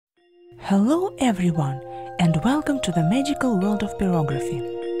Hello everyone, and welcome to the magical world of pyrography.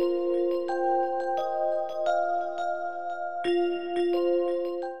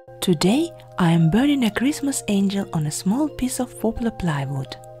 Today I am burning a Christmas angel on a small piece of poplar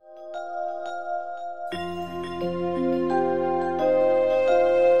plywood.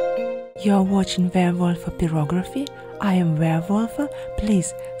 You are watching Werwolfer Pyrography. I am Werwolfer.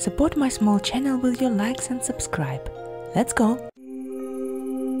 Please support my small channel with your likes and subscribe. Let's go!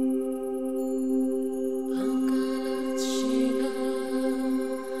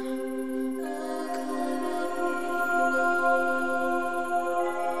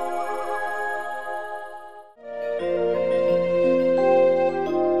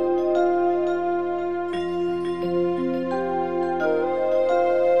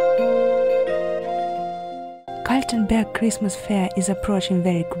 Kaltenberg Christmas Fair is approaching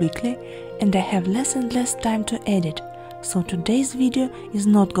very quickly and I have less and less time to edit, so today's video is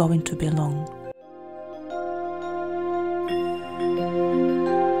not going to be long.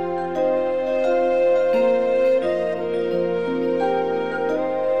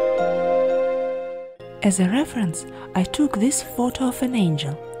 As a reference, I took this photo of an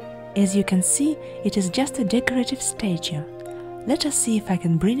angel. As you can see, it is just a decorative statue. Let us see if I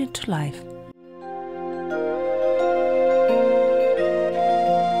can bring it to life.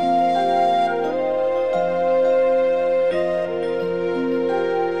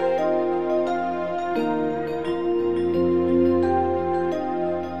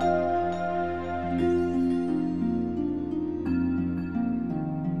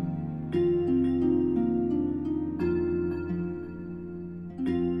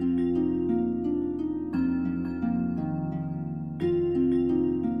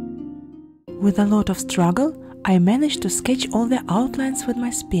 With a lot of struggle, I managed to sketch all the outlines with my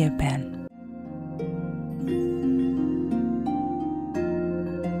spear pen.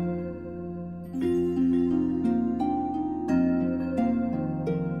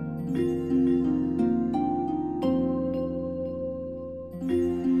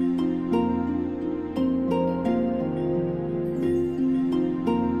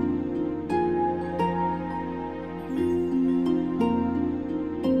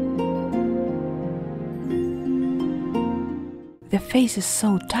 The face is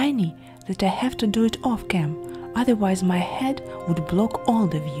so tiny that I have to do it off-cam, otherwise my head would block all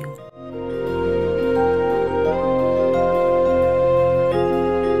the view.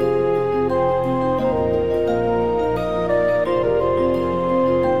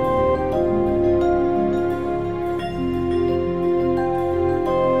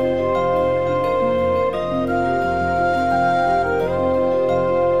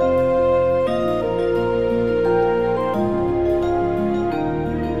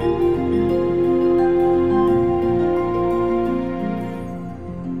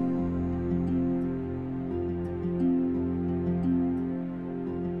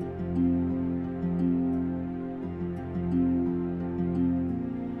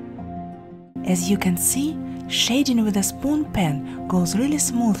 As you can see, shading with a spoon pen goes really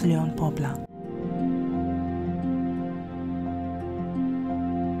smoothly on poplar.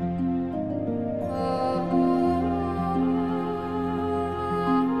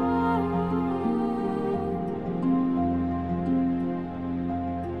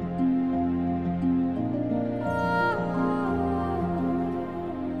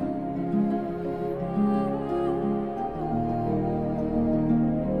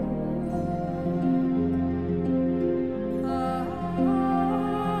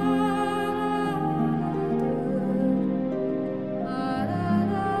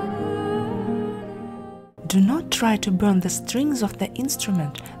 Do not try to burn the strings of the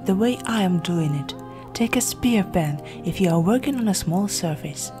instrument the way I am doing it. Take a spear pen if you are working on a small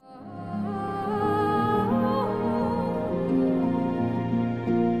surface.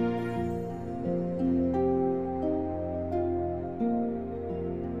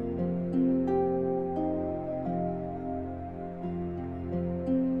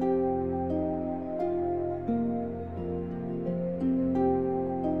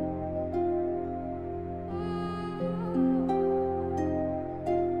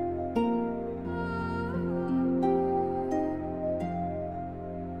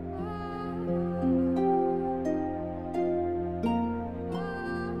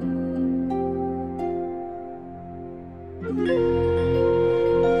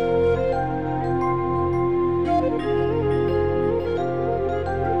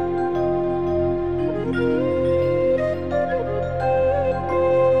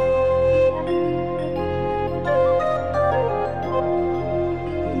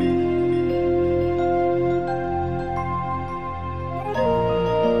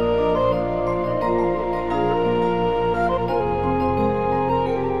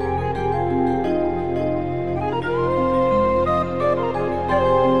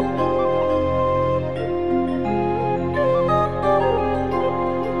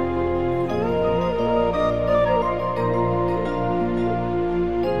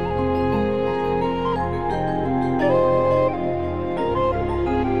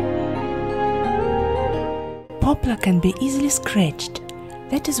 can be easily scratched.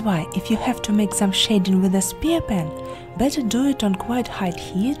 That is why if you have to make some shading with a spear pen, better do it on quite high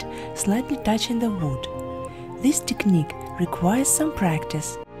heat, slightly touching the wood. This technique requires some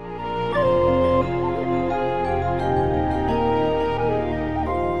practice.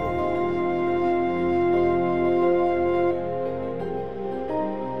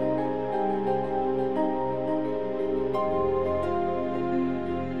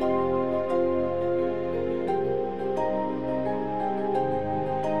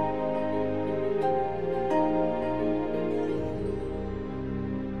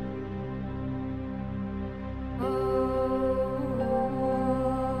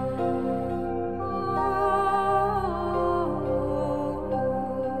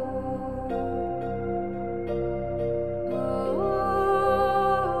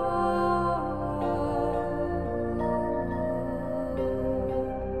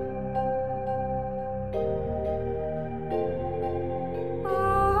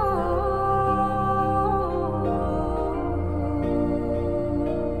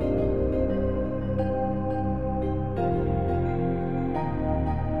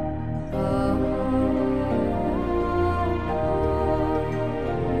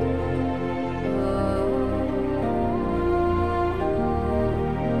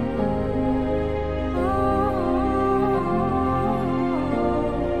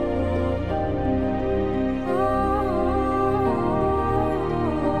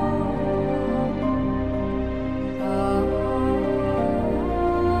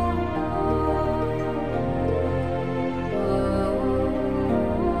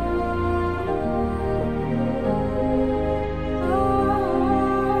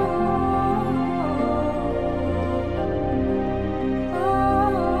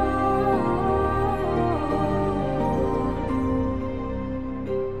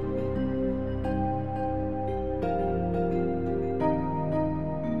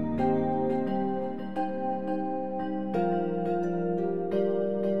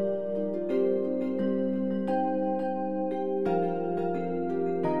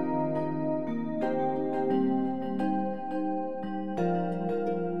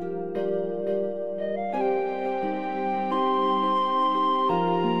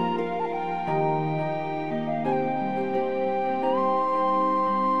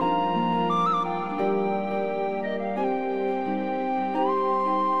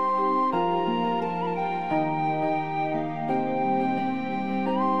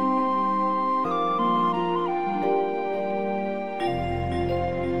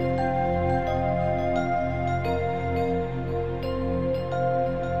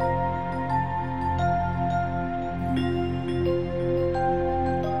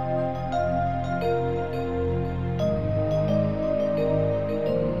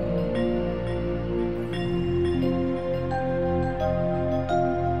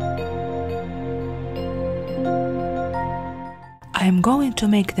 I am going to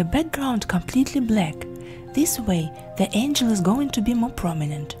make the background completely black. This way, the angel is going to be more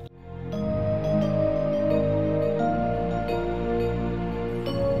prominent.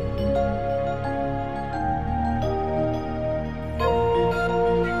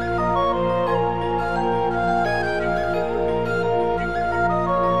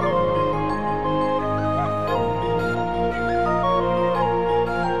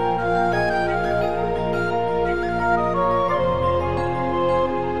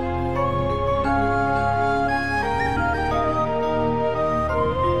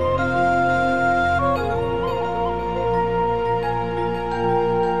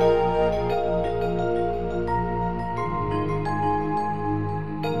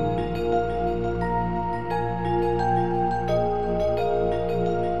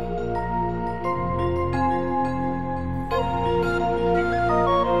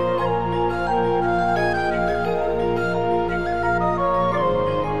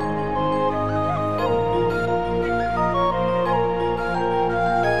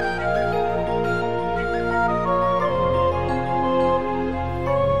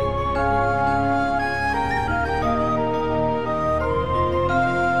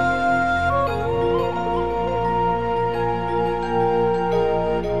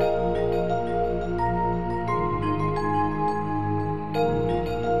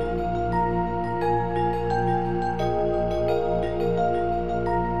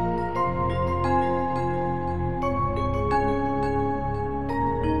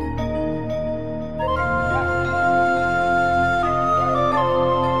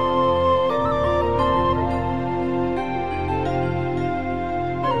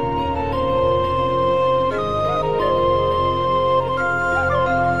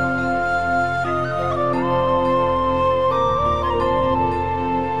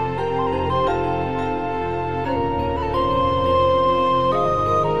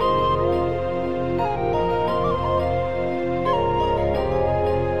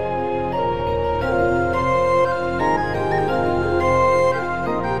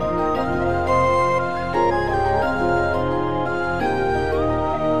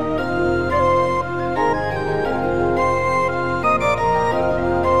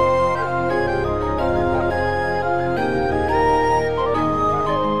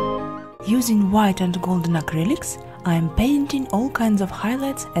 Using white and golden acrylics, I am painting all kinds of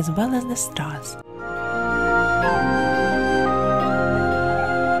highlights as well as the stars.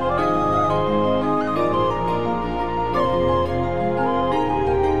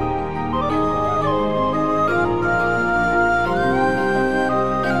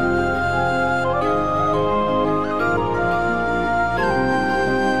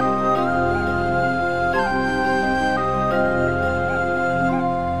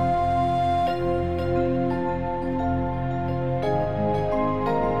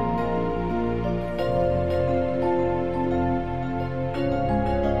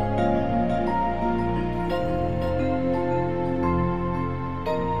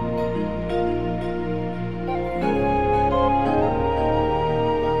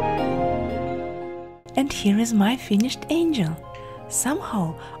 And here is my finished angel.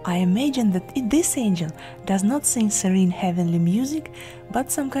 Somehow I imagine that this angel does not sing serene heavenly music,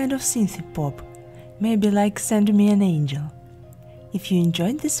 but some kind of synthy pop, maybe like Send Me an Angel. If you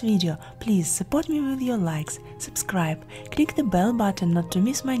enjoyed this video, please support me with your likes, subscribe, click the bell button not to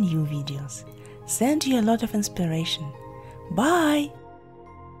miss my new videos. Send you a lot of inspiration. Bye!